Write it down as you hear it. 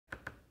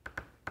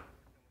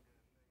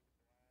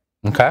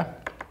Okay.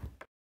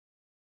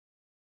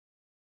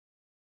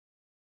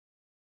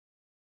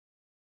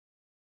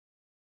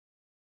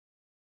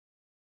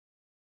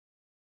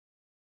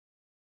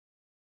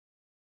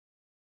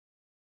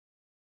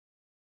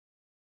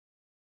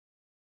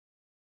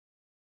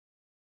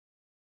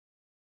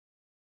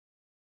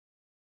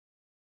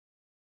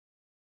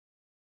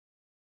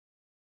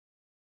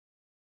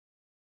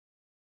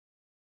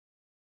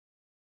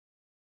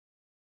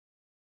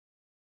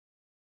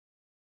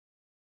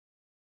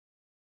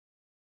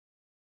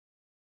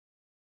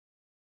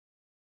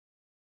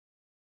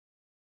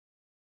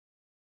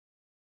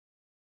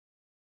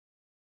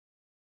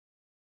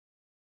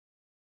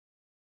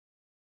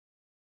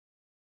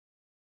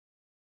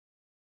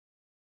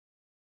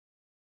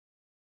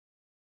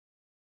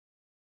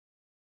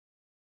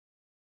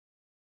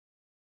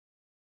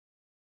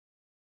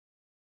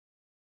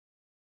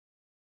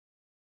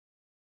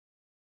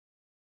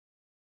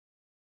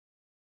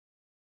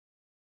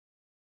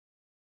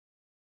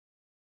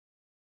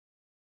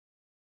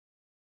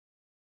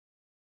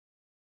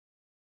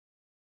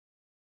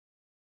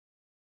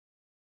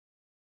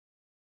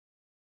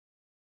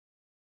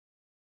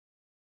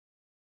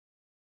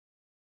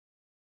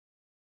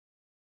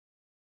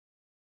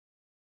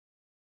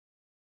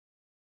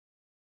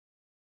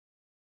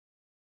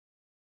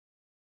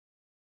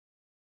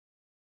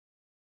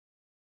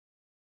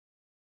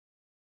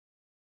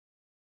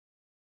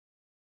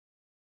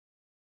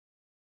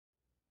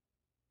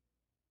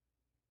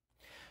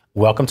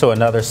 Welcome to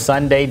another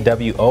Sunday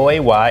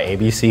WOAY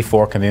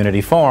ABC4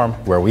 Community Forum,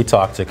 where we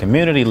talk to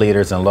community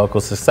leaders and local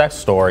success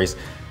stories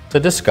to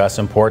discuss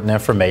important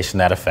information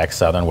that affects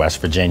Southern West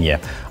Virginia.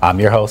 I'm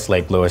your host,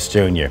 Lake Lewis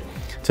Jr.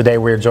 Today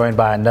we're joined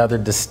by another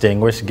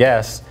distinguished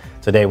guest.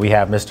 Today we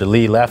have Mr.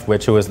 Lee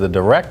Leftwich, who is the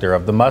director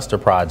of the Muster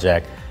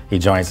Project. He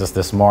joins us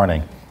this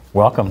morning.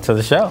 Welcome to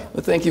the show.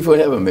 Well, thank you for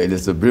having me.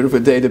 It's a beautiful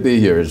day to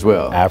be here as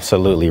well.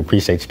 Absolutely.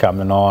 Appreciate you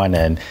coming on.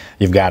 And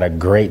you've got a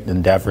great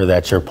endeavor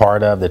that you're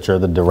part of, that you're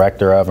the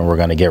director of, and we're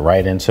going to get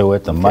right into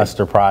it, the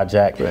Muster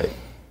Project. Right.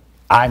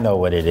 I know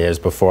what it is,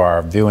 but for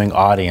our viewing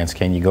audience,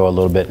 can you go a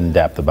little bit in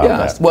depth about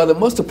that? Well, the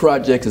Muster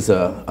Project is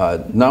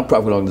a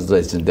nonprofit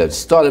organization that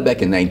started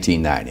back in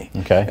 1990.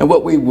 Okay. And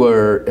what we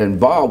were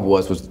involved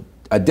was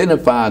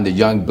identifying the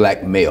young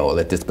black male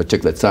at this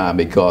particular time,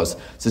 because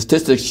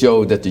statistics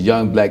showed that the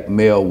young black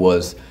male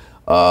was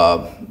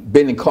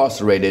being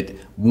incarcerated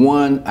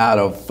 1 out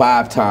of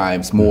 5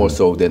 times more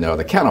so than their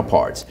other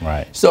counterparts.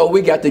 Right. So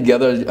we got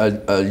together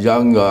a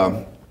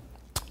young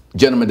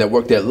gentleman that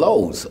worked at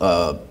Lowe's.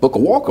 Booker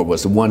Walker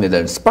was the one that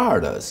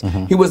inspired us.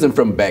 He wasn't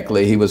from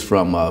Beckley, he was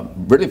from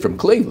really from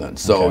Cleveland.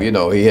 So, you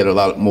know, he had a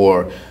lot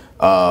more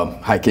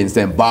I can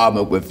say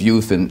involvement with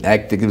youth and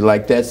activity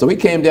like that. So he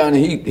came down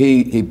and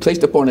he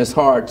placed upon his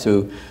heart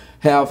to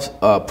have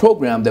a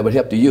program that would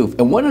help the youth.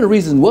 And one of the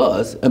reasons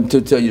was,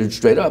 to tell you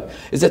straight up,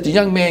 is that the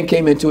young man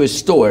came into his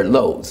store at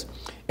Lowe's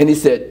and he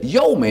said,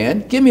 "Yo,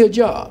 man, give me a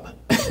job."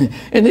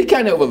 And he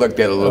kind of overlooked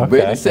that a little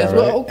bit. He says,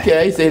 "Well,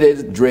 okay." He said,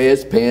 "There's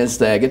dreads, pants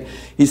sagging."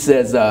 He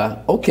says,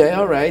 "Okay,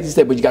 all right." He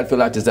said, "But you got to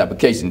fill out this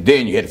application."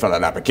 Then you had to fill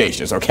out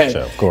applications, okay?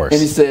 Sure, of course.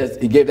 And he says,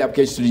 he gave the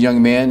application to the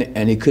young man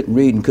and he couldn't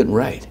read and couldn't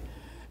write.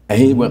 And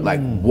he went like,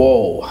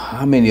 whoa,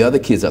 how many other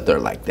kids out there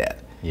like that?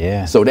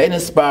 Yeah. So that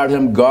inspired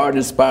him, God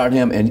inspired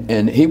him,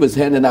 and he was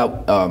handing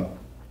out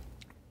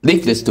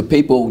leaflets to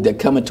people that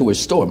come into his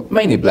store,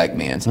 mainly black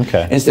men,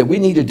 and said, we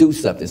need to do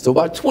something. So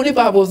about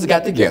 25 of us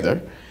got together,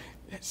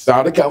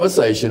 started a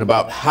conversation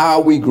about how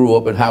we grew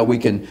up and how we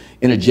can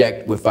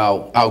interject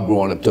without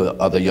outgrowing up to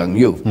other young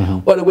youth.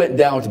 But it went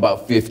down to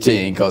about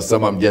 15 because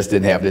some of them just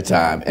didn't have the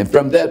time. And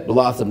from that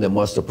blossomed the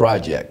Muster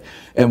Project.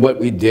 And what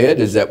we did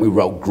is that we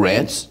wrote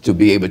grants to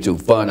be able to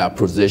fund our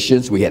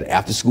positions. We had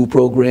after-school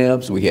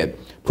programs. We had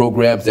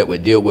programs that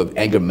would deal with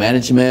anger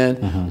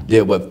management,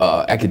 deal with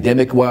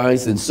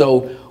academic-wise. And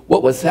so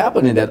what was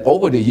happening that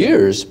over the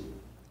years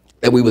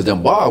that we was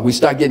involved, we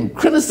started getting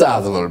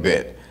criticized a little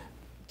bit.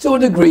 To a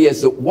degree,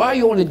 as to why are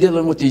you only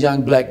dealing with the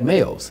young black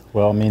males?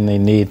 Well, I mean, they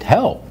need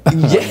help.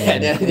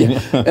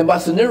 And my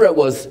scenario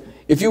was,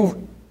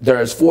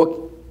 there's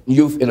 4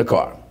 youth in a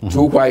car,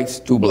 2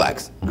 whites, 2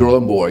 blacks, girl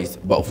and boys,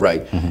 both,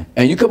 right?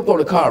 And you come upon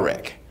a car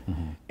wreck,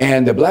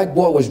 and the black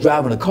boy was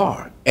driving a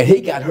car, and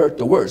he got hurt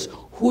the worst.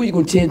 Who are you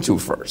going to tend to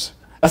first?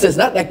 I said, it's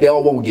not like they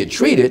all won't get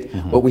treated,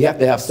 but we have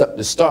to have something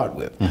to start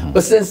with.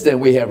 But since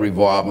then, we have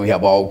Revolve, and we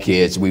have all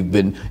kids. We've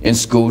been in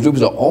schools. We was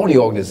the only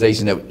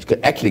organization that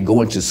could actually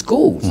go into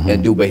schools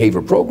and do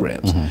behavior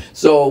programs.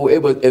 So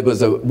it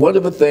was a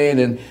wonderful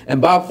thing.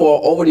 And by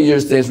far, over the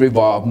years since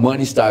Revolve,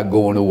 money started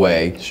going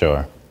away.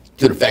 Sure.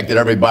 To the fact that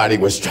everybody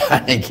was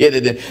trying to get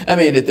it in. I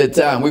mean, at that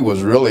time, we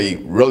was really,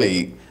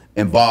 really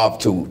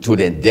involved to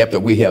the depth that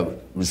we have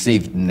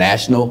received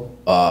national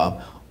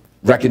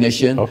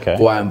recognition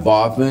for our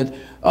involvement.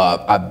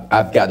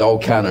 I've got all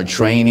kind of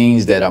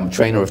trainings that I'm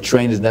trainer of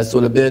trainers and that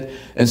sort of bit.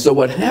 And so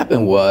what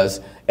happened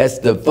was, as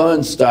the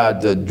funds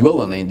started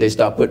dwindling, they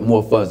started putting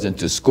more funds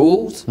into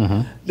schools.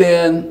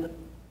 Then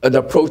the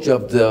approach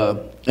of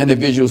the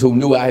individuals who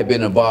knew I had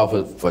been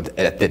involved for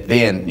at the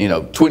then,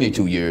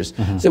 22 years,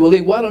 said, well,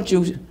 Lee, why don't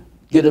you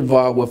get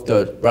involved with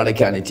the Raleigh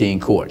County Teen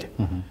Court?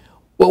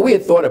 Well, we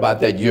had thought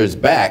about that years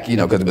back,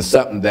 because it was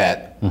something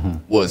that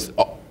was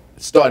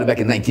started back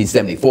in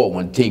 1974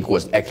 when teen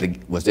courts actually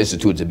was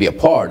instituted to be a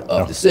part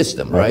of the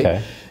system, right?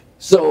 Okay.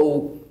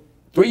 So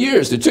 3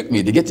 years it took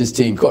me to get this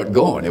teen court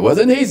going. It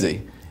wasn't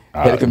easy.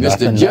 Had to convince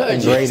the judge.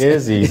 Nothing great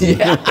is easy.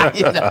 Yeah,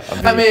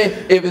 I mean,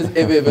 if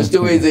it's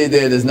too easy,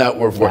 then it's not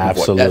worth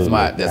working for. That's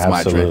my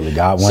Absolutely. trick.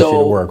 God wants you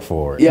to work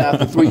for it. Yeah,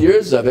 after 3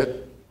 years of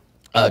it,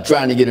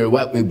 trying to get it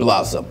right, we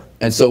blossom.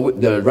 And so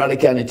the Raleigh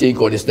County Teen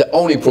Court is the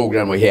only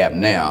program we have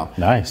now.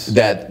 Nice.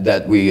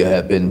 That we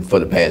have been for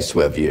the past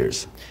 12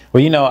 years.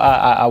 Well,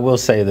 I will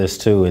say this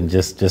too, and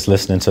just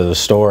listening to the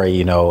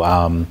story,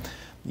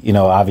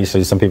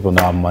 obviously some people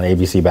know I'm on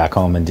ABC back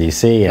home in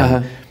DC,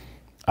 and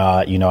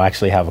I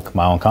actually have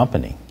my own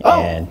company,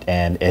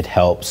 and it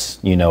helps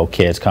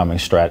kids coming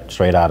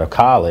straight out of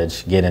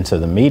college get into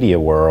the media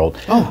world,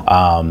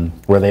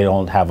 where they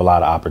don't have a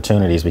lot of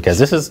opportunities, because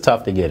this is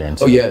tough to get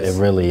into. Oh, yes.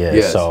 It really is.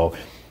 Yes. So,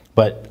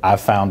 but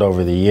I've found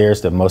over the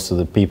years that most of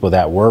the people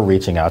that were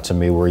reaching out to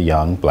me were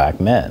young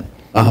black men,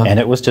 and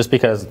it was just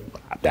because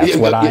that's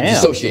what I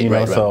am.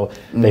 Right. So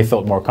they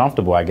felt more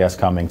comfortable, I guess,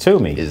 coming to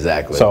me.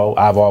 Exactly. So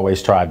I've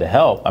always tried to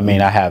help. I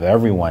mean, I have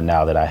everyone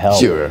now that I help.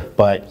 Sure.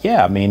 But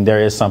yeah, I mean,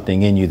 there is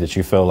something in you that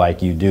you feel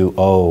like you do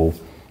owe,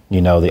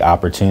 the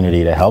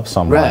opportunity to help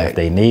someone if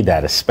they need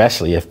that,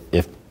 especially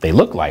if they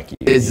look like you.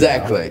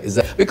 Exactly.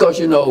 Exactly. Because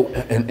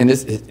and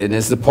this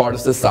is a part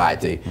of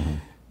society.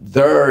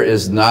 There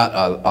is not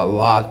a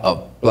lot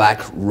of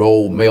black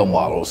role male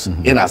models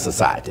in our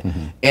society,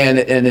 and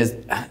it's.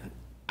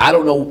 I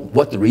don't know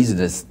what the reason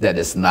is that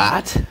it's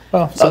not.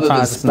 Well,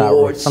 sometimes it's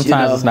not.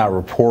 Sometimes it's not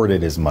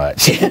reported as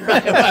much.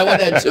 right, well,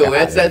 that too.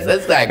 That's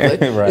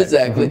exactly, right.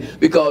 Exactly.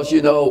 Because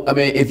I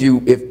mean,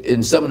 if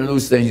in some of the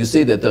news things you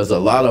see that there's a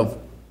lot of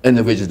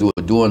individuals who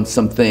are doing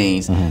some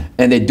things,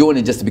 and they're doing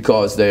it just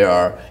because they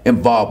are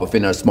involved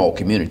within their small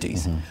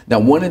communities. Now,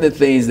 one of the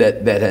things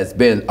that has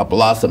been a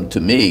blossom to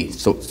me,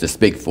 so to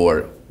speak,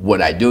 for what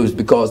I do is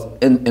because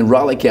in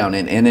Raleigh County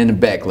and in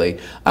Beckley,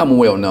 I'm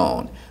well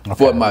known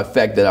for my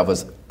fact that I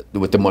was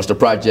with the Monster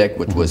Project,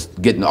 which was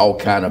getting all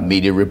kind of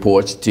media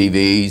reports,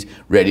 TVs,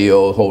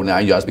 radio, whole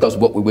 9 yards, because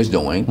of what we was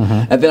doing.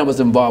 And then I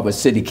was involved with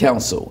City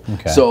Council.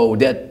 So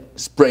that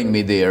sprang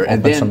me there. Opened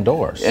and then some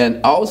doors.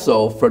 And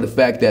also for the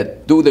fact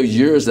that through the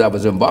years that I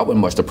was involved with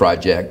Monster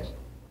Project,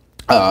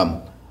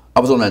 I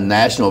was on a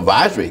national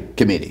advisory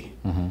committee.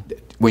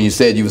 When you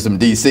said you was from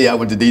D.C., I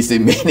went to D.C.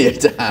 many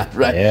times,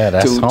 right? Yeah,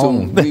 that's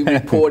home. We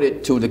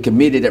reported to the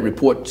committee that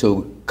report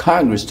to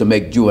Congress to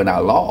make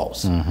juvenile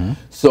laws.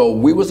 So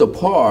we was a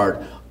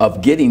part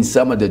of getting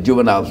some of the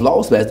juvenile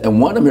laws passed,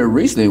 and one of them here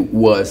recently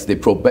was the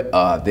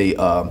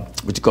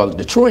what you call it,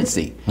 the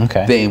truancy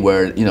thing,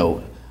 where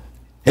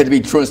had to be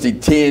truancy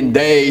 10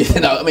 days.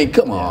 I mean,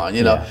 come on,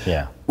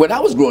 Yeah. When I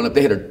was growing up,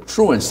 they had a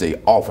truancy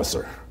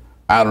officer.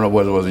 I don't know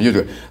what it was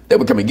usually. They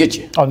would come and get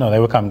you. Oh no, they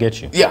would come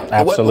get you. Yeah,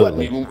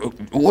 absolutely.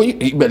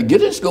 You better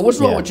get in school. What's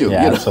wrong with you?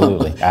 Yeah,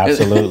 absolutely,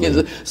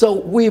 absolutely. So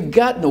we've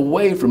gotten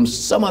away from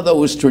some of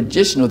those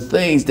traditional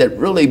things that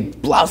really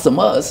blossom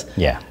us.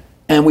 Yeah.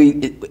 And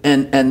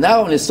and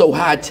now it's so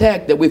high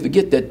tech that we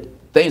forget that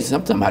things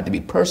sometimes have to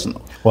be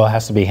personal. Well, it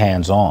has to be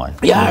hands on.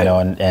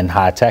 Yeah. And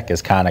high tech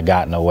has kind of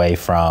gotten away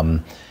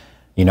from,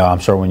 I'm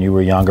sure when you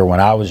were younger, when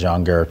I was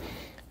younger,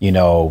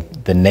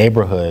 the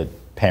neighborhood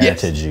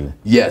parented you.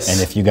 Yes. And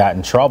if you got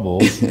in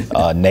trouble,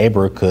 a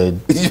neighbor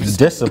could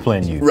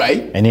discipline you.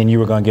 Right. And then you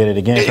were going to get it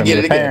again from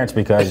your parents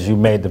because you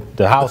made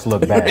the house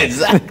look bad.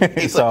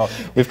 Exactly. So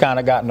we've kind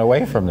of gotten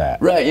away from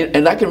that. Right.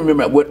 And I can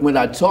remember when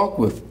I talked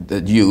with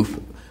the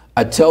youth,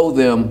 I told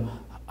them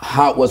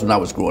how it was when I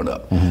was growing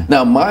up.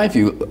 Now, mind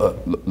you,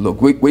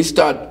 look, we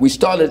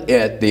started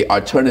at the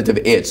alternative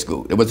ed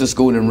school. There was a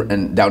school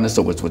in down in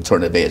Soho, which was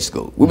alternative ed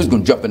school. We was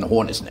going to jump in the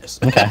hornet's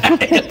nest. You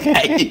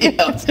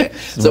know what I'm saying?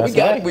 So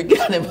we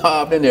got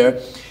involved in there,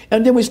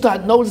 and then we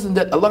started noticing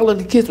that a lot of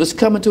the kids was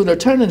coming to the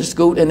alternative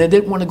school, and they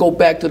didn't want to go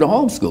back to the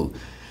home school.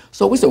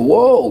 So we said,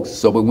 whoa.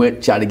 So we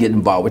went try to get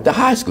involved with the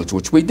high schools,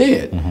 which we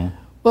did.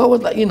 Well, it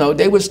was like,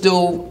 they were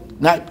still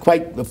not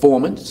quite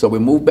performing, so we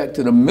moved back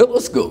to the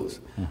middle schools.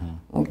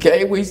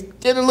 Okay, we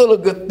did a little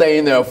good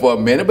thing there for a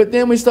minute, but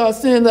then we started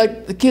seeing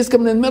like the kids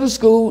coming in middle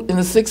school in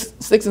the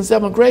sixth and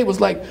seventh grade was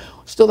like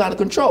still out of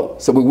control.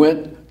 So we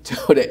went to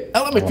the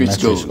elementary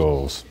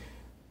schools.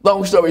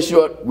 Long story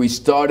short, we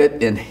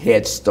started in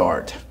Head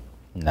Start.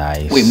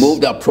 Nice. We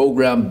moved our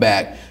program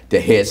back to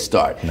Head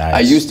Start. Nice. I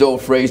used the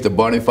old phrase, the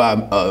Barney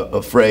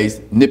Fife phrase,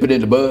 nip it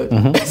in the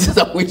bud.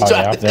 So we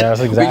tried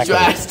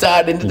to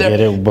start in there. Get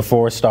it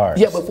before it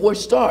starts. Yeah, before it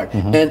starts.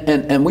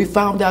 And we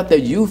found out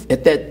that youth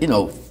at that,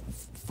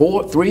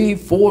 3,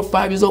 4,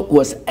 5 years old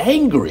was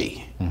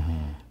angry,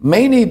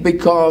 mainly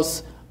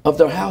because of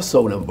their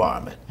household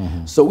environment.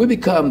 So we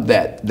become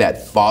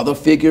that father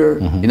figure,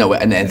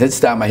 and at this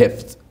time I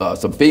had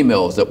some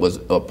females that was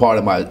a part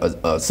of my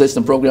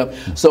assistant program.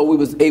 So we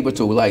was able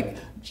to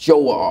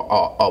show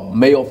a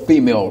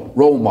male-female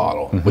role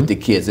model with the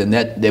kids, and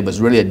that was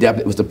really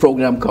adapted. It was a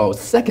program called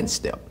Second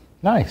Step.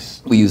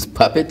 Nice. We used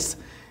puppets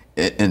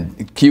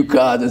and cue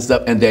cards and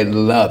stuff, and they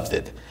loved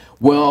it.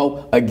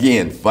 Well,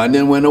 again,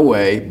 funding went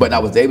away, but I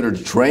was able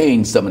to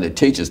train some of the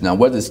teachers. Now,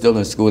 whether it's still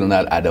in school or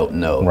not, I don't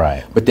know.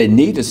 Right. But they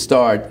need to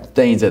start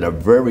things at a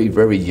very,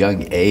 very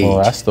young age.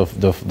 Well, that's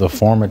the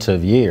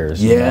formative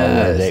years.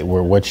 Yes. You know,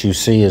 where what you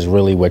see is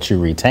really what you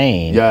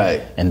retain.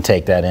 Right. And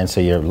take that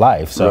into your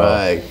life. So,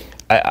 right.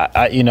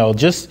 I you know,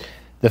 just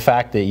the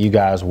fact that you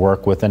guys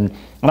work with, and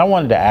I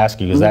wanted to ask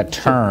you, because that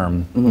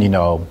term, you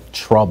know,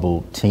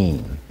 troubled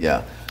teen.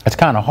 Yeah. It's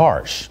kind of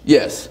harsh.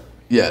 Yes.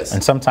 Yes.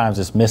 And sometimes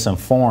it's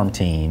misinformed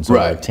teens, or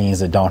right. teens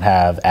that don't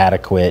have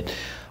adequate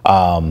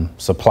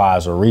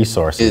supplies or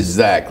resources.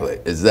 Exactly,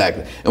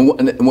 exactly.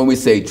 And when we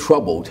say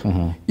troubled,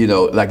 you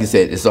know, like you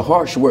said, it's a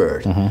harsh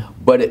word,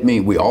 but it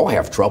means we all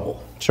have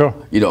trouble. Sure.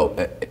 You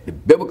know,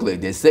 biblically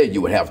they said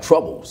you would have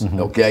troubles.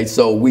 Okay,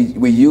 so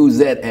we use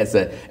that as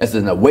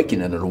an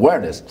awakening and an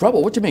awareness.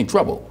 Trouble? What do you mean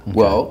trouble? Okay.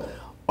 Well,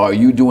 are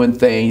you doing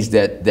things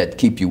that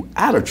keep you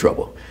out of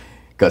trouble?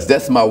 Because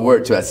that's my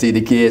word to I see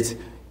the kids.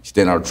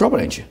 Staying out of trouble,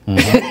 ain't you? All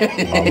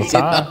the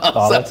time.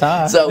 All the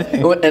time. So,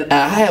 and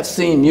I have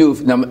seen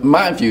youth. Now,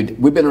 mind you,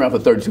 we've been around for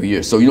 32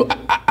 years. So, you know,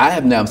 I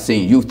have now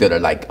seen youth that are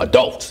like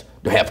adults,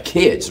 that have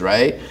kids,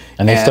 right?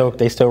 And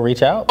they still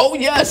reach out? Oh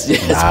yes,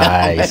 yes.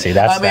 Nice. See,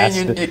 that's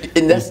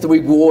and that's the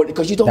reward,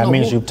 because you don't know. That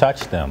means you've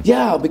touched them.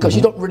 Yeah, because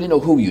you don't really know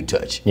who you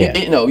touch. Yeah.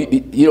 You know,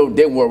 you don't.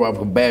 They wear around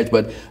for badge,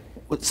 but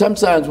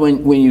sometimes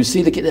when you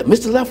see the kid,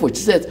 Mr. Leftwich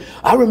says,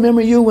 "I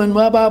remember you when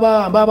blah blah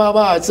blah blah blah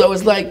blah." So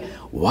it's like,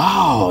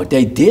 wow,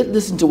 they did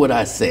listen to what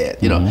I said,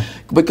 you know,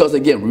 because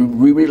again,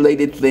 we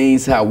related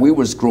things how we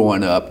was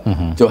growing up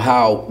to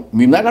how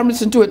we might not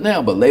listen to it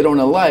now, but later on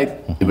in life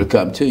it would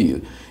come to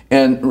you.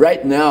 And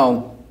right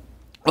now,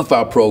 of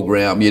our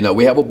program, you know,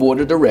 we have a board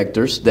of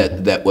directors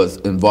that was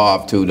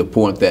involved to the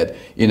point that,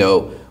 you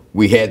know,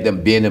 we had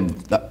them being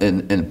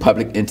in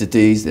public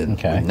entities and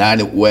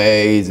United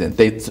Ways and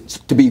things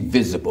to be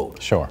visible,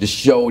 to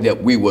show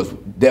that we was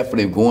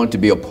definitely going to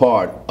be a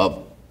part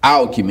of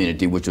our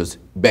community, which was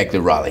back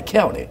in Raleigh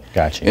County.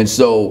 Gotcha. And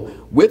so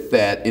with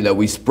that, you know,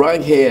 we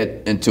sprung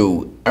head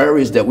into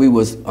areas that we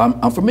was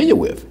unfamiliar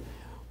with.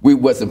 We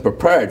wasn't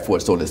prepared for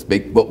it, so to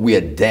speak, but we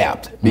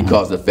adapt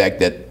because of the fact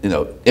that, you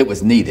know, it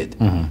was needed.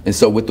 And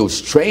so with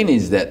those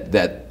trainings that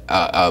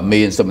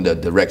me and some of the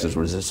directors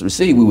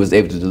received, we was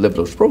able to deliver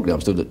those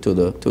programs to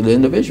the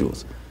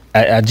individuals.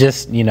 I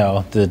just, you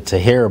know, to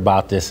hear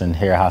about this and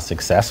hear how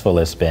successful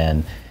it's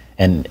been,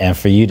 and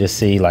for you to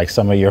see like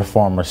some of your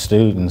former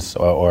students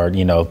or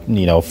you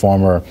know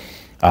former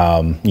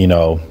you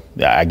know,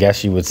 I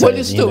guess you would say.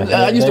 Well, students.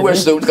 I used to wear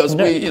students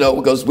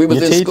because we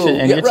was in school.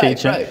 And you're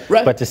teaching,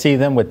 right. But to see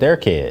them with their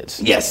kids.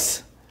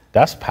 Yes.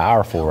 That's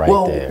powerful right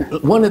there. Well,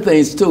 one of the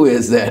things, too,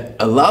 is that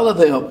a lot of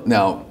them,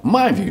 now,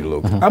 mind you,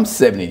 Luke, I'm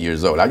 70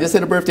 years old. I just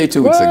had a birthday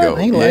 2 weeks ago.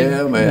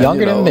 Yeah, man.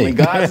 Younger than me.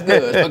 God's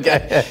good,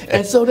 okay?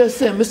 And so they're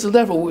saying, Mr.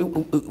 Leffler,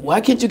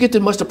 why can't you get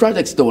the Mustard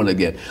Project going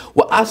again?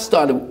 Well, I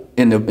started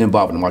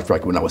involved in the Mustard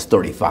Project when I was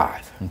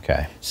 35.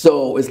 Okay.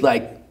 So it's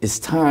like, it's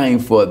time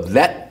for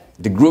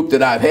the group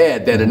that I've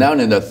had that are now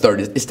in their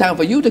 30s, it's time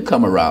for you to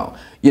come around,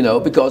 you know,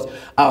 because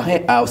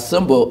our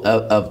symbol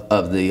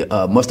of the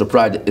Mustard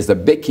Project is a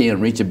big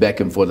hand reaching back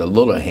and for the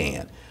little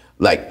hand,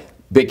 like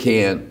big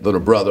hand, little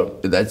brother,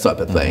 that type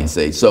of thing,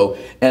 see. So,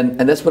 and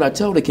that's what I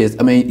tell the kids.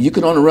 I mean, you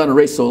can only run a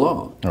race so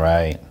long.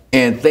 Right.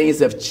 And things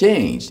have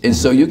changed. And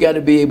so you got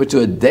to be able to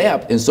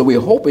adapt. And so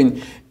we're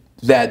hoping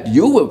that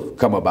you will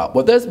come about.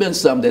 Well, there's been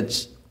some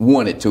that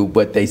wanted to,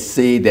 but they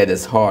say that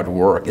it's hard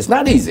work. It's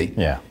not easy.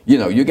 Yeah. You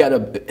know, you got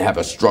to have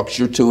a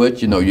structure to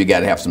it. You know, you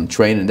got to have some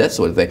training, that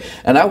sort of thing.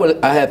 And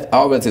I have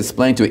always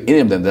explained to any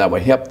of them that I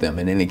would help them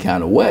in any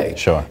kind of way.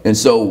 Sure. And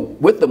so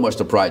with the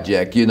Mustard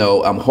Project, you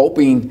know, I'm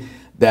hoping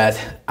that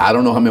I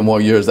don't know how many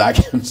more years I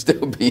can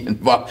still be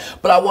involved,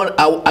 but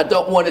I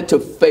don't want it to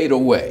fade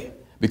away,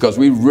 because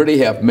we really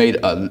have made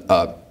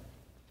a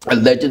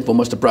legend for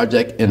Mustard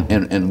Project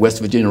in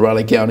West Virginia,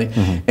 Raleigh County.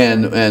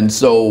 And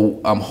so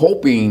I'm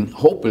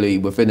hopefully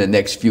within the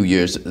next few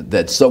years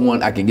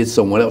that I can get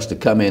someone else to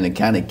come in and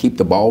kind of keep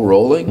the ball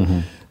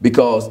rolling,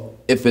 because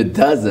if it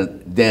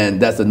doesn't, then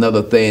that's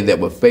another thing that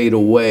will fade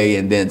away.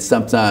 And then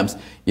sometimes,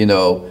 you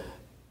know,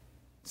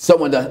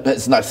 someone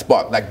that's not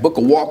sparked, like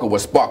Booker Walker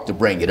was sparked to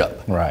bring it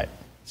up. Right.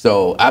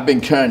 So I've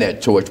been carrying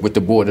that torch with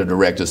the board of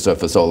directors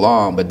for so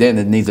long, but then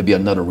it needs to be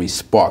another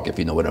re-spark, if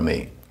you know what I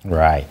mean.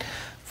 Right.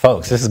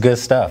 Folks, this is good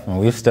stuff, and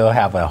we still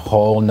have a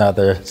whole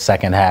nother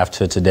second half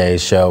to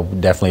today's show.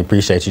 Definitely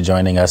appreciate you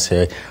joining us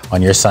here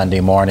on your Sunday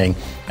morning.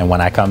 And when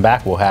I come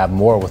back, we'll have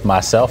more with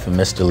myself and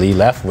Mr. Lee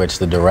Leftwich,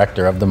 the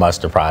director of the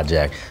Mustard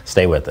Project.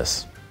 Stay with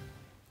us.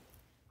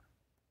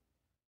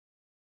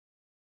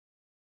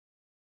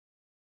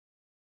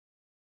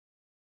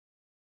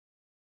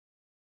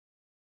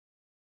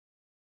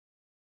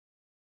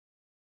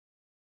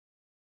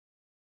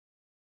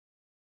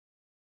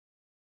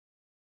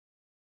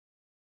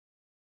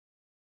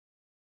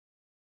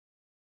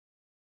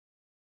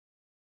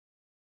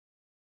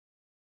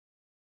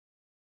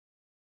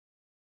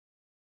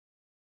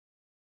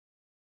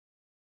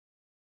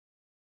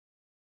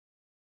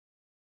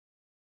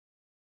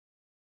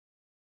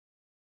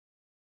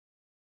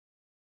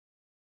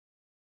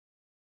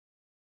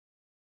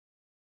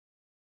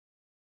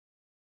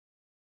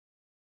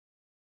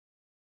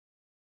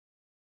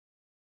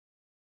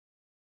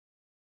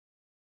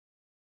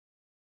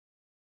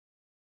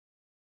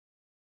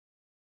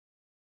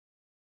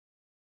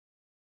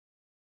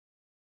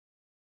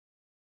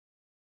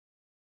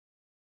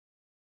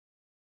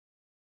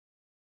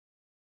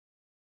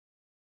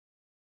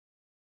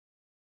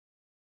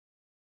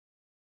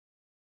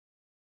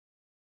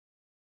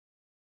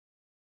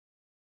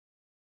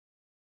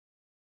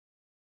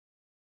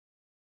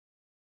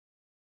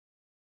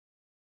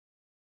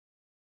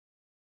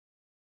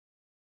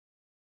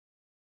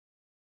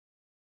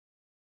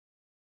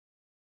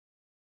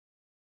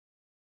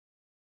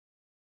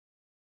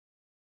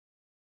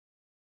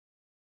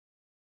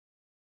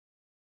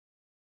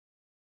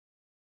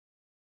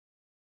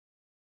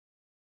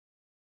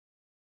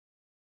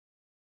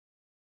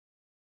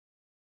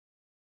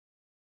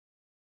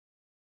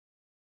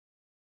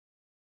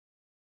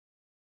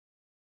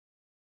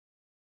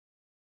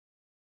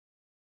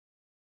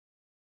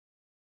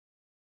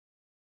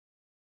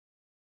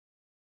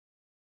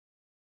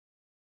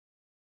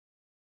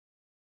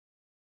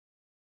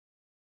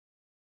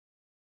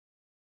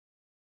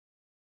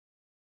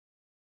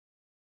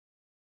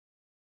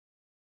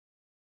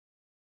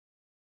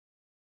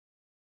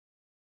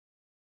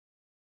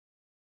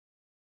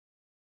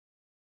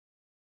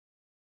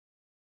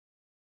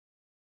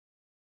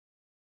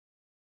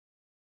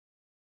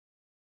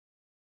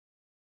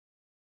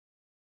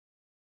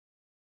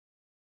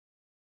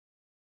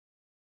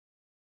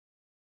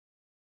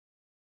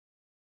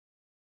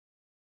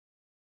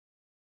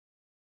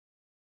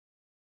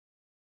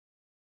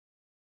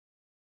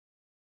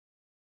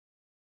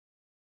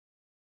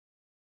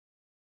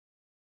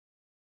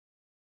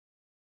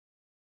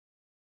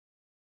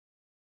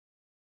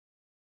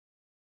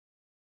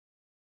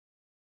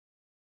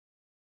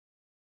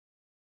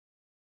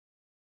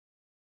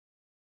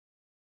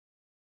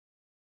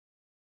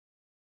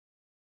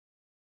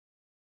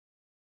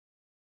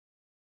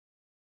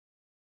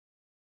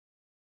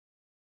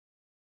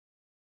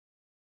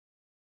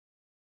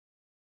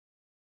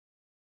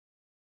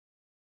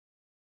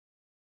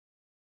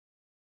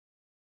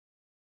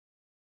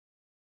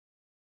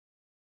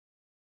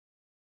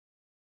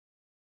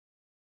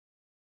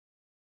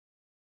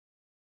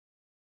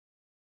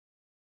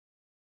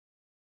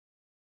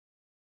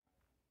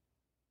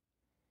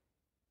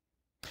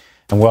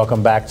 And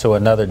welcome back to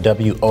another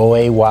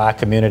WOAY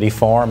Community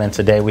Forum. And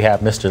today we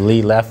have Mr.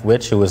 Lee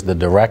Leftwich, who is the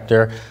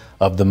director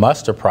of the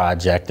Muster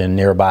Project in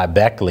nearby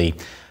Beckley.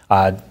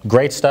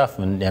 Great stuff,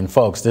 and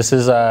folks, this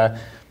is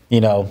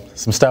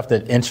some stuff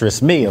that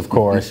interests me, of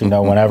course,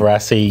 whenever I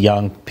see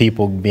young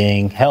people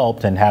being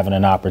helped and having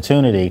an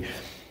opportunity.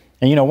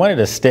 And, one of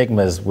the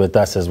stigmas with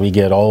us as we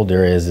get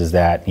older is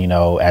that,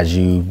 as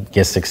you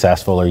get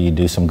successful or you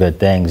do some good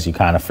things, you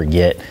kind of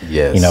forget,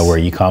 where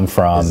you come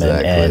from.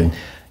 Exactly.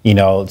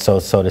 And so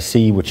to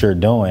see what you're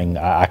doing,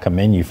 I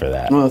commend you for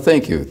that. Well,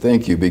 thank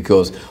you,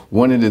 because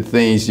one of the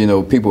things,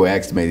 people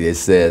ask me, it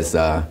says,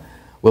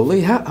 well,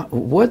 Lee,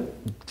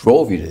 what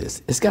drove you to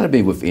this? It's got to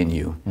be within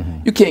you.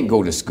 Mm-hmm. You can't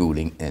go to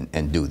schooling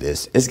and do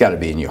this. It's got to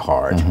be in your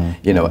heart,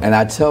 And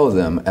I tell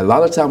them, a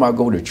lot of time I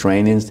go to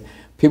trainings,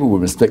 people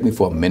would mistake me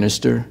for a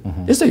minister.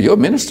 Mm-hmm. They say, you're a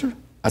minister?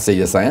 I say,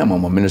 yes, I am.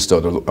 I'm a minister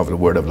of the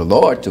word of the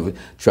Lord to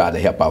try to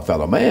help our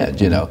fellow man,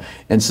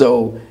 And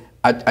so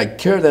I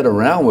carry that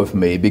around with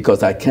me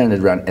because I carry it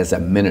around as a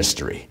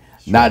ministry.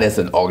 Sure. Not as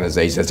an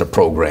organization, as a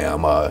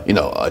program,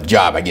 a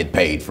job I get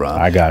paid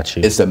from. I got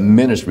you. It's a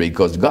ministry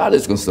because God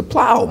is going to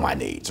supply all my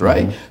needs,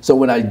 right? Mm-hmm. So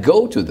when I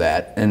go to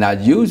that and I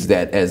use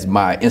that as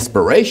my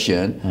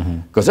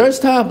inspiration, because there's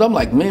times I'm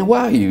like, man,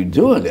 why are you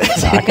doing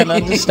this? I can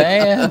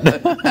understand.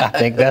 I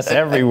think that's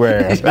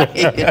everywhere. right.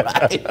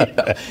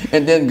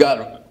 And then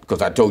God,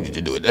 because I told you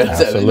to do it.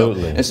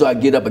 Absolutely. And so I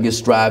get up, I get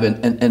striving,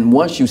 and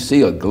once you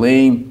see a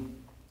gleam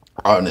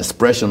or an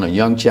expression on a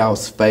young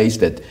child's face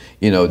that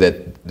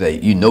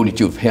that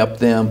you've helped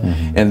them,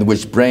 and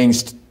which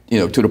brings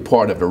to the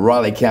part of the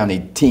Raleigh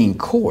County Teen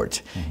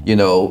Court,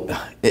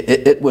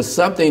 it was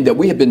something that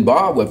we had been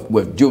involved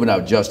with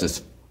juvenile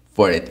justice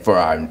for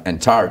our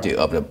entirety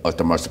of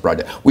the Muster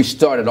Project. We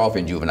started off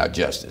in juvenile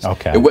justice.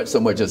 Okay. It wasn't so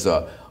much as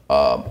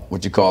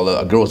what you call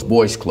a girls'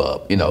 boys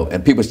club,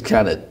 and people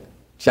kind of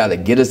try to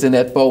get us in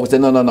that fold. We said,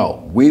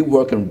 no. We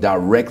working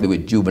directly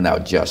with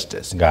juvenile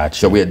justice. Gotcha.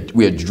 So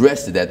we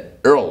addressed that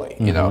early,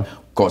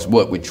 Because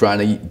we're trying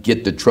to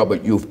get the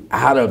troubled youth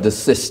out of the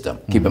system,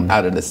 keep them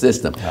out of the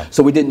system. Yeah.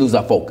 So we didn't lose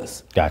our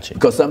focus. Gotcha.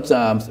 Because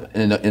sometimes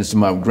in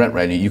some of my grant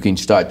writing, you can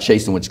start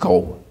chasing what's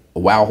called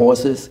wild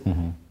horses.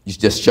 You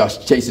just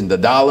chasing the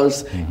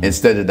dollars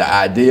instead of the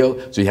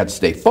ideal. So you have to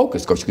stay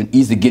focused because you can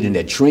easily get in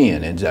that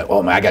trend and say,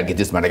 oh man, I got to get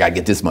this money, I got to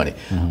get this money.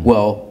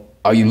 Well,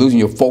 are you losing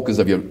your focus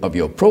of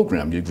your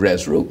program, your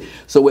grassroots?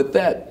 So with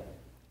that,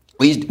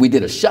 we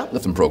did a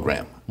shoplifting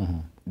program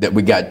that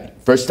we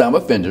got first-time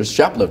offenders,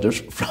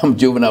 shoplifters from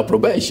juvenile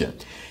probation.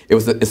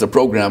 It's a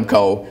program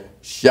called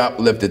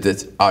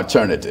Shoplifted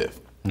Alternative.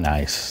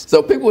 Nice.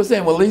 So people were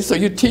saying, well, Lee, so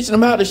you're teaching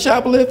them how to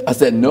shoplift? I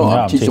said, no,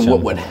 I'm teaching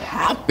what would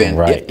happen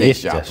if they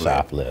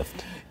shoplift.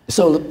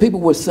 So people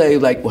would say,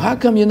 like, well, how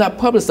come you're not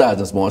publicizing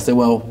this more? I say,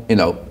 well,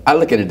 I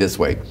look at it this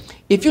way.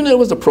 If you know there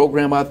was a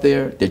program out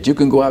there that you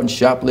can go out and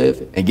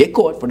shoplift and get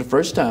caught for the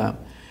first time,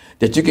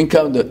 that you can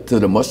come to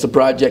the Muster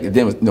Project, and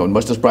then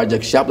Muster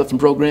Project shoplifting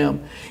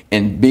program,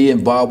 and be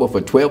involved with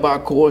a 12-hour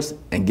course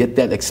and get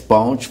that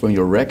expunged from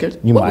your record,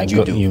 what would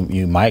you do?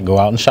 You might go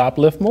out and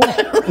shoplift more.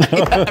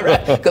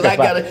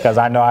 right. Because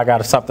I know I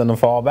got something to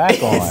fall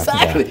back on.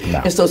 Exactly. Yeah, no.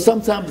 And so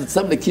sometimes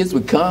some of the kids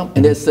would come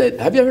and they said,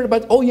 have you heard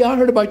about, oh yeah, I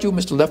heard about you,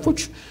 Mr.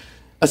 Leftwich.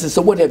 I said,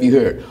 so what have you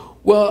heard?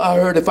 Well, I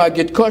heard if I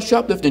get caught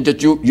shoplifting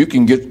that you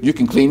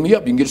can clean me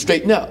up, you can get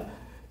straightened out.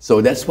 So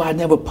that's why I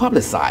never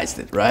publicized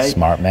it, right?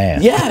 Smart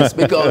man. Yes,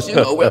 because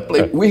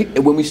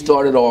when we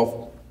started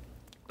off,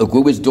 look,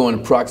 we was doing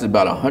approximately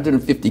about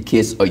 150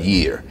 kids a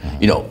year,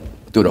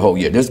 through the whole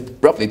year. There's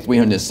roughly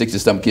 360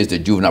 some kids that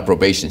juvenile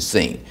probation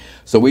seen.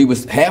 So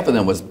half of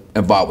them was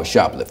involved with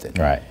shoplifting.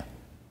 Right.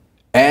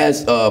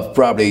 As of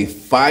probably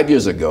 5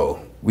 years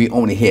ago, we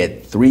only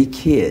had 3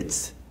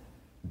 kids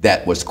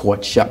that was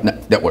caught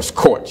shoplifting.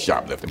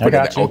 I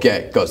got you.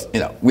 Okay, because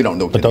we don't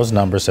know. But those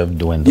numbers have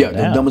dwindled. Yeah,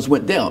 the numbers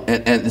went down,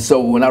 and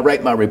so when I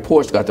write my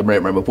reports, got to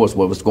write my reports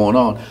what was going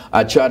on.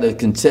 I try to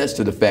contest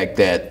to the fact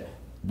that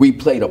we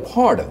played a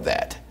part of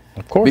that.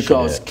 Of course,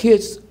 because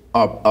kids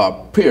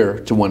are peer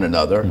to one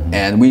another,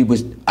 and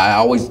I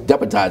always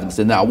deputize them and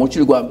say, now I want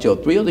you to go out and tell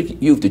 3 other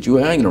youth that you're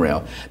hanging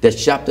around that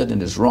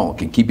shoplifting is wrong.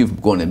 Can keep you from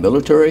going to the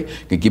military,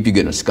 can keep you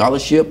getting a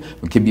scholarship,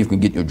 can keep you from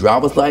getting your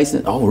driver's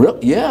license. Oh,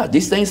 really? Yeah,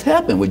 these things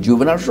happen with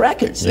juvenile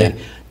records. Yeah.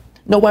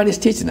 Nobody's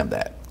teaching them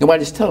that.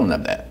 Nobody's telling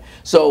them that.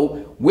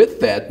 So with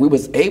that, we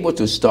was able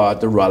to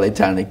start the Raleigh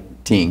County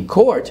Teen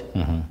Court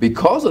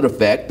because of the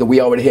fact that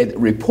we already had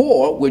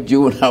rapport with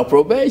juvenile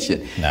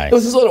probation. Nice. It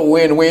was a sort of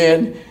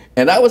win-win.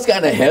 And I was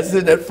kind of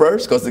hesitant at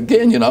first because,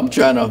 again, I'm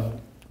trying to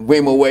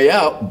win my way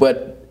out.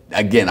 But,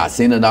 again, I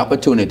seen an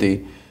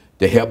opportunity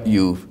to help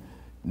you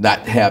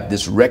not have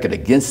this record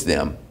against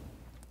them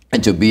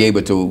and to be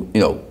able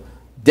to,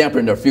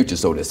 dampen their future,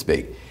 so to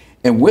speak.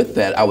 And with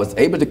that, I was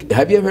able to –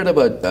 have you ever heard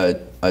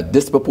of a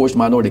disproportionate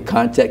minority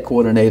contact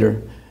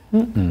coordinator?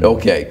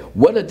 Okay.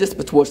 What a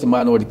disproportionate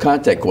minority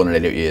contact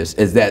coordinator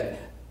is that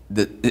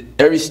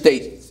every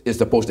state is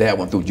supposed to have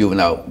one through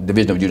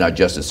Division of Juvenile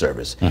Justice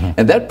Service.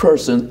 And that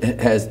person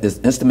is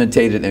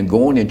instrumented in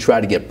going and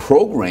trying to get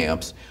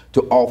programs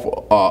to offer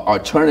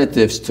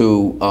alternatives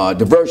to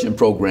diversion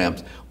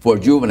programs for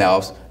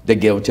juveniles that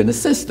get into the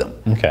system.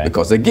 Okay.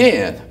 Because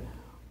again,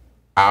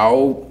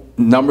 our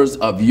numbers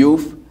of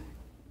youth,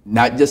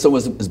 not just so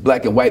as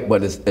black and white,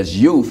 but as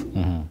youth,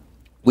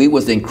 we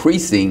was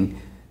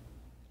increasing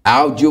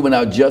our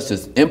juvenile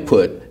justice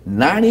input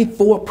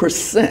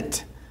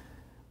 94%,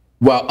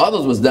 while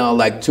others was down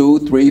like 2,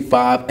 3,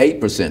 5,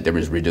 8% that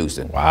was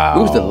reducing. Wow.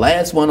 We was the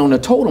last one on the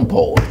totem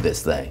pole of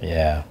this thing.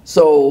 Yeah.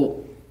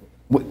 So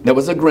there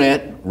was a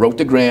grant, wrote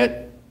the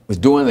grant, was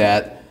doing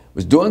that,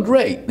 was doing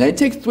great. Now it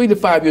takes 3 to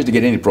 5 years to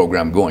get any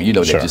program going, you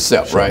know that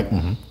yourself, right?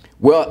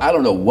 Well, I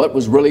don't know what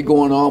was really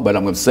going on, but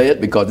I'm gonna say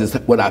it because it's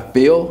what I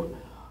feel.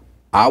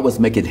 I was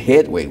making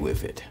headway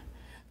with it.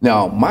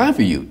 Now, mind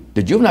for you,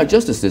 the juvenile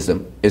justice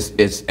system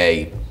is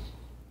a,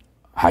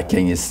 how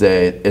can you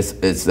say it?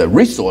 It's a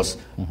resource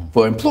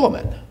for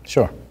employment.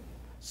 Sure.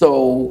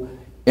 So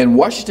in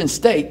Washington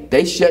State,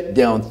 they shut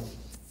down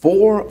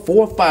four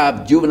or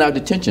five juvenile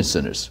detention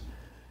centers.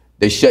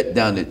 They shut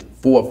down the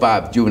 4 or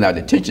 5 juvenile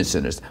detention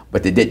centers,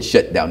 but they didn't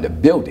shut down the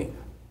building.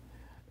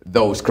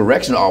 Those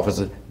correctional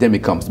officers then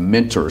becomes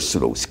mentors to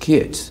those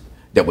kids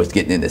that was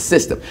getting in the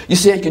system. You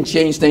see how you can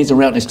change things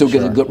around and still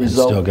get a good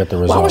result? Still get the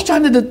result. Well, I was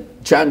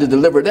trying to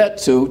deliver that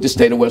to the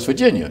state of West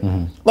Virginia.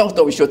 Long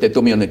story short, they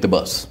threw me on the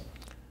bus.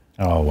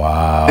 Oh,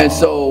 wow. And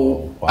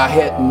so I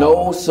had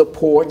no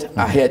support.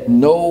 I had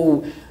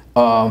no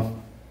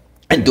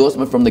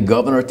endorsement from the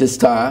governor at this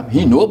time.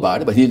 He knew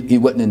about it, but he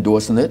wasn't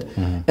endorsing it.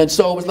 And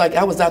so it was like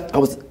I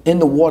was in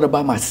the water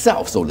by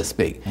myself, so to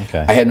speak.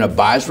 Okay. I had an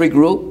advisory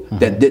group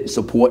that didn't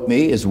support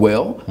me as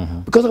well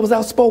because I was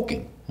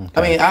outspoken. Okay.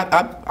 I mean,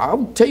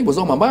 I'll tell you what's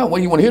on my mind,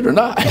 whether you want to hear it or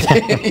not.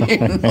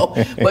 You know?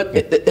 But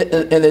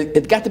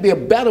it got to be a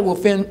battle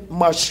within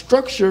my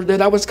structure that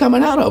I was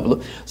coming out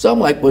of. So I'm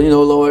like, well, you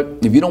know,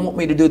 Lord, if you don't want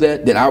me to do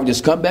that, then I'll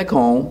just come back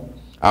home.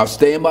 I'll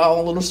stay in my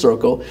own little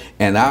circle,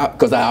 and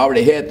because I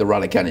already had the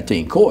Raleigh County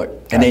Teen Court,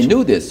 and they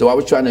knew this, so I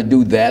was trying to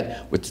do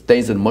that with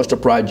things in the Muster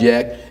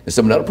Project and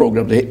some other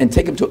programs, and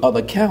take them to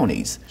other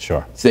counties.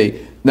 Sure.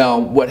 See, now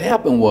what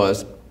happened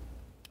was,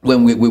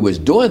 when we was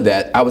doing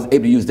that, I was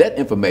able to use that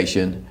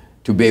information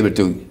to be able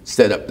to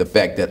set up the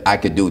fact that I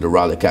could do the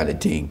Raleigh County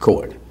Teen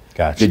Court.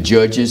 Gotcha. The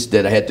judges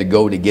that I had to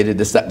go to get it,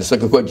 the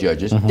circuit court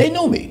judges, they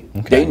knew me.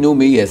 Okay. They knew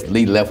me as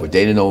Lee Leftwich.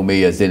 They didn't know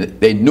me as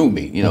they knew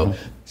me, you know.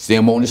 See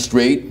them on the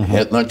street,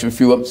 had lunch with a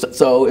few of them.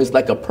 So it's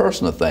like a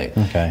personal thing.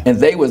 Okay. And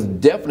they was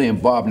definitely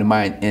involved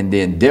in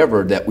the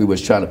endeavor that we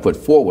was trying to put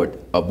forward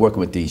of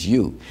working with these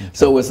youth. Okay.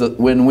 So it's a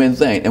win-win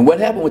thing. And what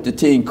happened with the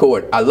teen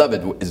court, I love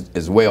it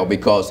as well,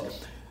 because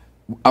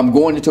I'm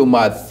going into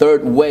my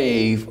 3rd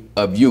wave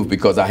of youth,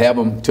 because I have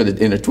them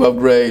in the 12th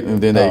grade, and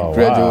then they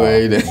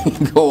graduate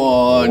and go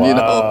on, you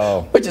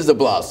know, which is a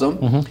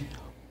blossom.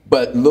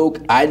 But Luke,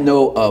 I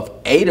know of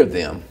 8 of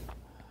them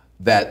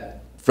that,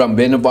 from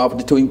being involved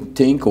with the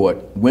teen court,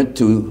 went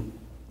to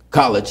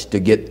college to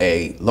get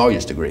a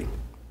lawyer's degree.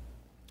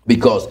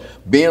 Because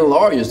being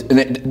lawyers,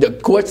 and the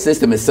court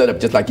system is set up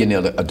just like any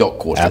other adult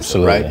court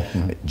system,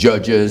 right?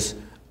 Judges,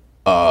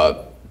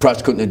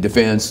 prosecuting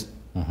defense,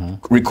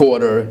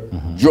 recorder,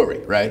 jury,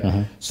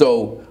 right?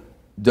 So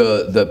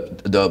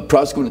the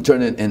prosecuting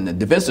attorney and the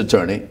defense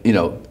attorney, you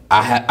know,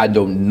 I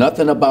know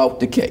nothing about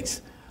the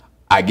case.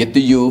 I get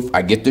the youth,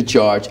 I get the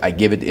charge, I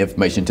give it the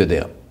information to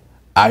them.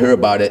 I hear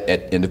about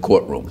it in the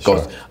courtroom,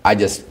 because I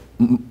just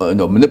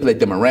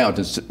manipulate them around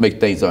to make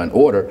things in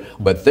order.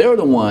 But they're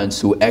the ones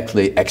who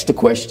actually ask the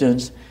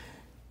questions,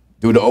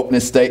 do the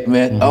opening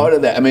statement, all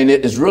of that. I mean,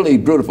 it's really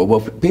beautiful. Well,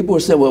 people are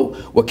saying,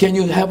 well, can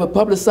you have it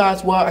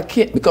publicized? Well, I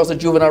can't, because of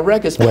juvenile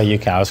records. Well, you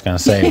can. I was going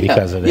to say,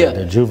 because of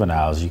the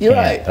juveniles, you can't.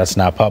 Right. That's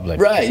not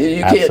public. Right.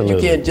 You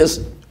can't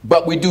just.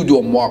 But we do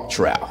a mock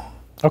trial.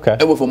 Okay.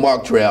 And with a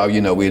mock trial, you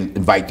know, we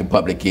invite the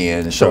public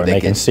in, so they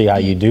can see how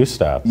you do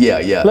stuff. Yeah,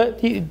 yeah.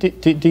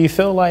 Do you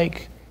feel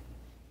like,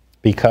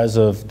 because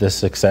of the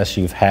success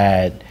you've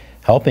had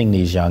helping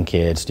these young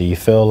kids, do you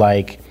feel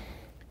like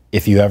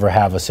if you ever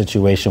have a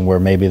situation where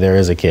maybe there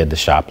is a kid that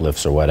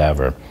shoplifts or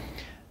whatever,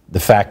 the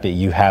fact that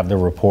you have the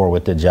rapport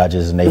with the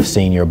judges and they've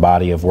seen your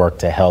body of work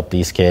to help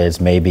these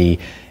kids, maybe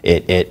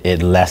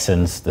it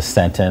lessens the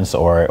sentence,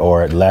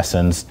 or it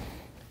lessens,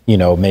 you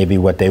know, maybe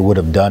what they would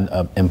have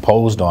done,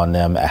 imposed on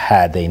them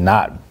had they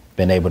not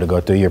been able to go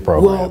through your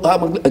program?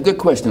 Well, a good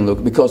question,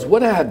 Luke, because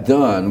what I had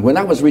done when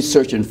I was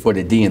researching for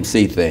the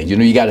DMC thing, you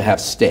know, you got to have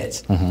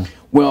stats.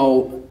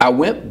 Well, I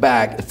went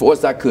back as far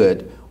as I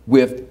could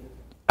with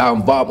our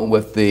involvement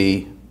with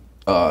the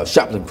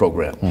shoplifting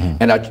program.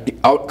 And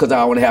because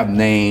I want to have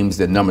names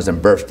and numbers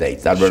and birth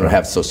dates. I'd rather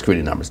have Social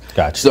Security numbers.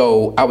 Gotcha.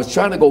 So I was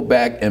trying to go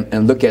back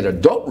and look at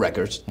adult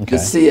records to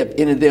see if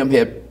any of them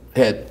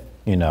had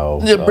you know,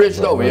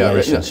 bridged over,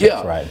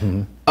 right.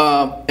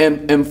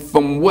 And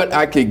from what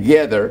I could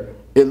gather,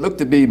 it looked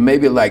to be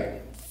maybe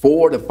like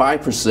 4 to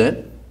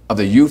 5% of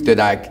the youth that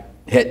I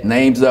had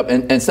names up,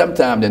 and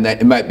sometimes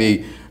it might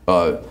be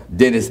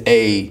Dennis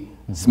A.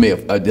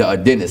 Smith,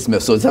 Dennis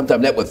Smith. So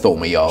sometimes that would throw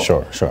me off.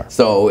 Sure.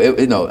 So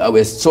you know,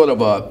 it's sort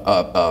of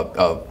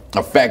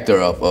a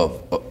factor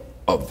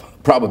of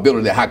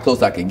probability of how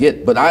close I can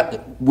get. But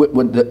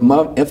when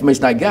the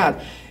information I got,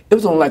 it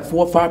was only like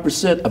 4 or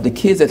 5% of the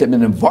kids that had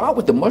been involved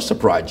with the Mustard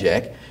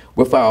Project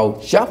with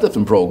our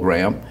shoplifting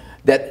program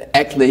that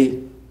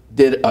actually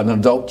did an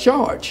adult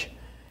charge.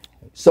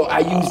 So I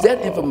used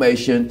that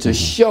information to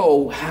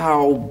show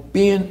how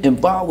being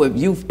involved with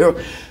youth.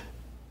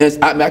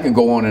 I can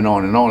go on and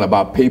on and on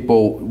about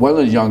people. One of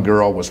the young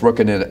girl was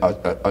working in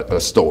a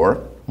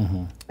store,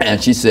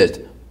 and she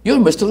said, "You're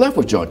Mr.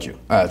 Leftwich, aren't you?"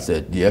 I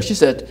said, "Yeah." She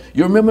said,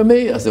 "You remember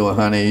me?" I said, "Well,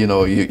 honey, you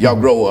know, y'all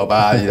grow up."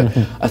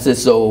 I said,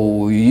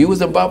 "So you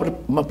was involved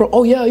with my program?"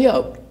 "Oh,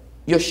 yeah,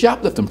 your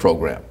shoplifting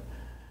program."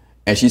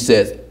 And she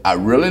says, "I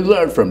really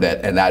learned from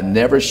that, and I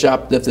never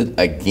shoplifted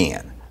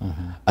again."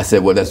 I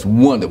said, "Well, that's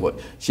wonderful."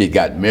 She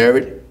got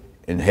married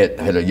and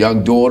had a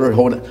young daughter.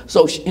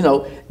 So, you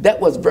know, that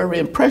was very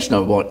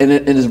impressionable. And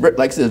it's,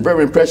 like I said, it's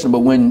very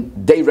impressionable when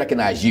they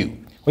recognize you.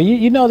 Well,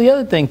 you know, the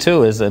other thing,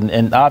 too, is,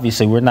 and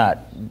obviously we're not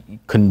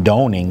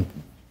condoning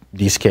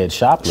these kids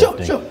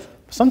shoplifting. Sure.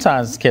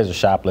 Sometimes kids are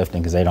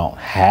shoplifting because they don't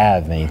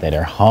have anything.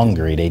 They're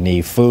hungry. They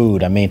need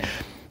food. I mean,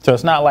 so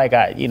it's not like,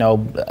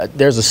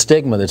 there's a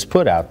stigma that's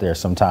put out there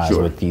sometimes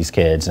with these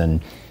kids.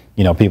 And,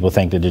 you know, people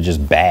think that they're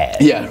just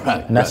bad. Yeah,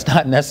 right. And that's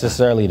not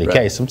necessarily the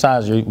case.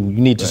 Sometimes you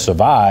need to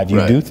survive.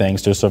 You do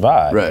things to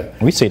survive. Right.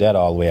 We see that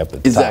all the way up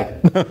at the top.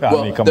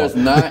 Well,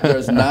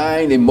 there's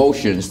 9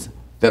 emotions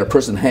that a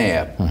person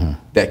have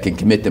that can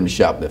commit them to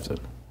shoplifting,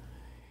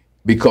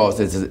 because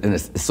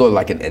it's sort of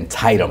like an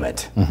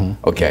entitlement.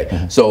 Okay.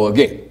 So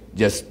again,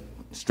 just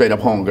straight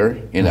up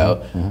hunger. You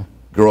know,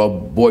 girl,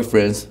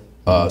 boyfriends.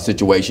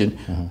 Situation,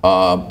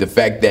 the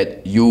fact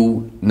that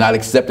you not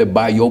accepted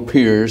by your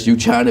peers, you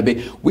trying to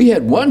be. We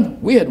had one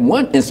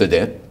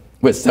incident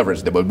with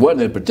several, but one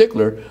in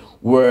particular,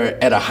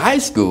 where at a high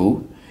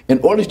school, in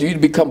order for you to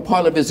become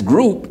part of this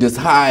group, this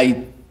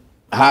high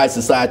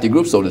society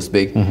group, so to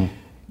speak,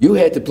 you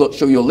had to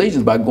show your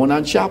allegiance by going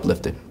out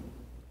shoplifting.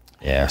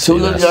 Yeah. 2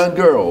 little young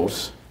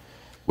girls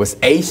was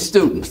A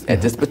students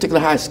at this particular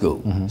high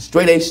school,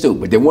 straight A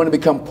student, but they want to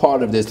become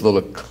part of this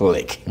little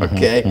clique.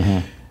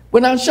 Okay.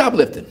 Went out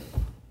shoplifting.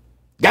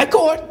 Got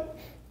caught.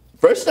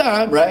 First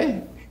time,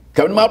 right?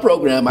 Come to my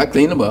program, I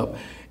clean them up,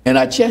 and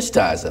I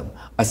chastise them.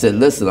 I said,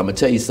 "Listen, I'm going to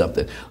tell you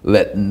something.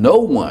 Let no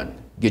one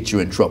get you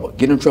in trouble.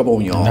 Get in trouble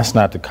on your own." That's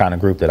not the kind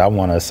of group that I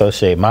want to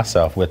associate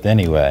myself with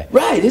anyway.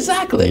 Right,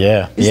 exactly.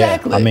 Yeah,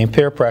 exactly. Yeah. I mean,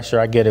 peer pressure,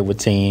 I get it with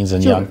teens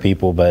and young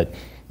people, but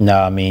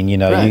no, I mean, you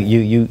know,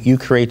 you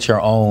create your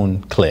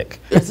own clique.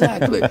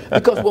 Exactly.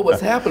 Because what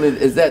was happening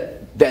is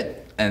that the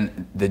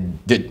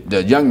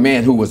young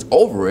man who was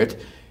over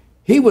it,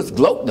 he was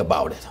gloating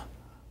about it.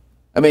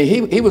 I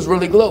mean, he was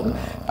really gloating.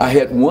 I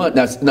had one.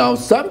 Now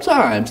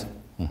sometimes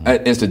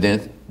at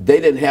incidents,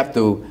 they didn't have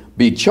to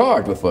be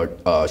charged with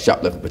a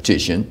shoplifting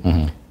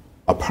petition.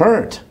 A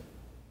parent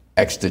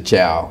asked the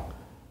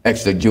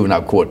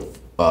juvenile court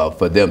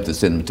for them to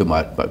send them to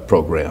my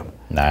program.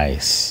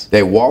 Nice.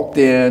 They walked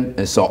in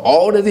and saw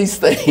all of these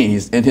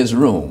things in his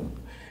room.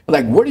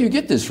 Like, where do you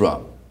get this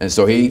from? And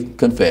so he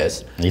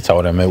confessed. He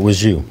told him it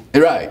was you.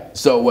 Right.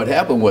 So what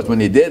happened was when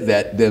he did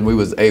that, then we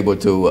was able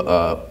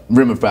to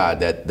remove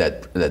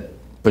that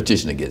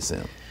petition against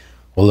him.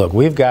 Well, look,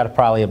 we've got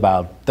probably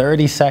about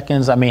 30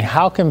 seconds. I mean,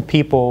 how can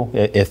people,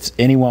 if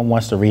anyone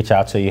wants to reach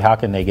out to you, how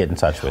can they get in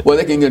touch with you? Well,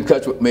 they can get in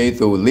touch with me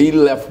through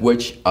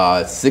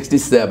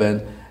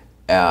leeleftwich67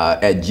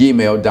 at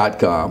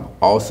gmail.com.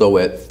 Also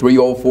at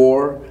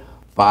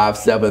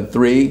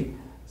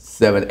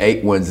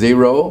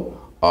 304-573-7810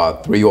 or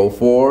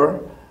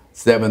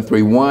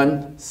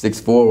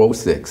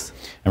 304-731-6406.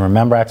 And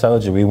remember, I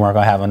told you we weren't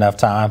going to have enough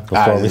time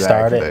before we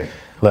started.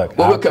 Look,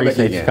 I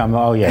appreciate you coming.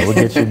 Oh, yeah, we'll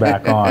get you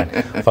back on.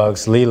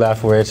 Folks, Lee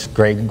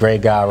Leftwich,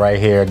 great guy right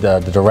here, the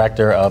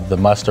director of the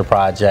Mustard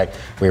Project.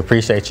 We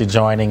appreciate you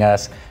joining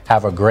us.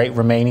 Have a great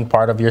remaining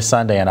part of your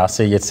Sunday, and I'll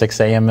see you at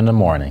 6 a.m. in the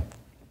morning.